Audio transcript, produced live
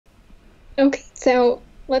Okay, so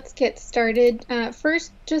let's get started.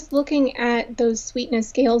 First, just looking at those sweetness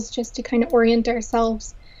scales just to kind of orient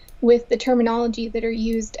ourselves with the terminology that are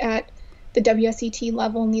used at the WSET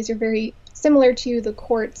level. And these are very similar to the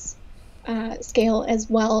quartz scale as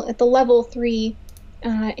well. At the level 3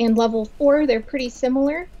 and level 4, they're pretty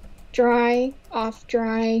similar. Dry, off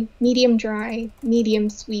dry, medium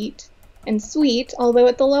sweet, and sweet. Although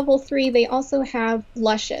at the level 3, they also have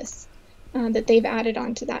luscious that they've added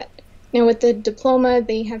onto that. Now, with the diploma,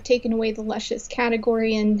 they have taken away the luscious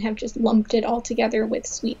category and have just lumped it all together with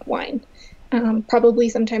sweet wine. Probably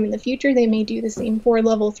sometime in the future, they may do the same for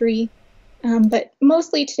level 3. But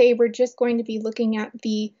mostly today, we're just going to be looking at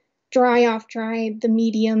the dry off dry, the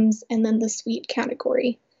mediums, and then the sweet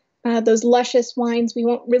category. Those luscious wines we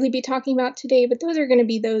won't really be talking about today, but those are going to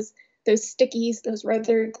be those stickies, those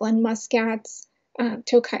Ruther Glen Muscats,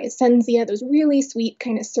 Tokai Senzia, those really sweet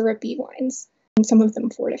kind of syrupy wines, and some of them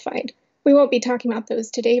fortified. We won't be talking about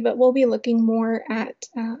those today, but we'll be looking more at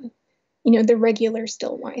the regular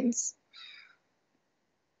still wines.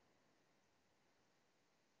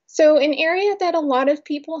 So an area that a lot of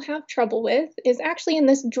people have trouble with is actually in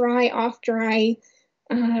this dry off dry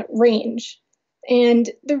range. And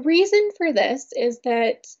the reason for this is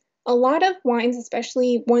that a lot of wines,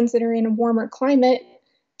 especially ones that are in a warmer climate,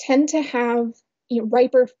 tend to have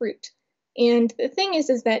riper fruit. And the thing is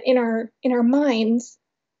that in our minds,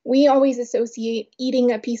 we always associate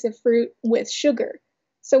eating a piece of fruit with sugar.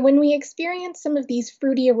 So when we experience some of these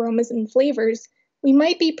fruity aromas and flavors, we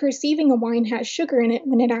might be perceiving a wine has sugar in it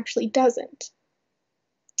when it actually doesn't.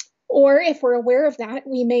 Or if we're aware of that,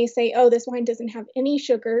 we may say, oh, this wine doesn't have any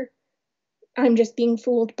sugar. I'm just being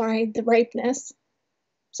fooled by the ripeness.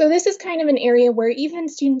 So this is kind of an area where even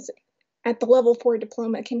students at the level 4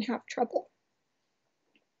 diploma can have trouble.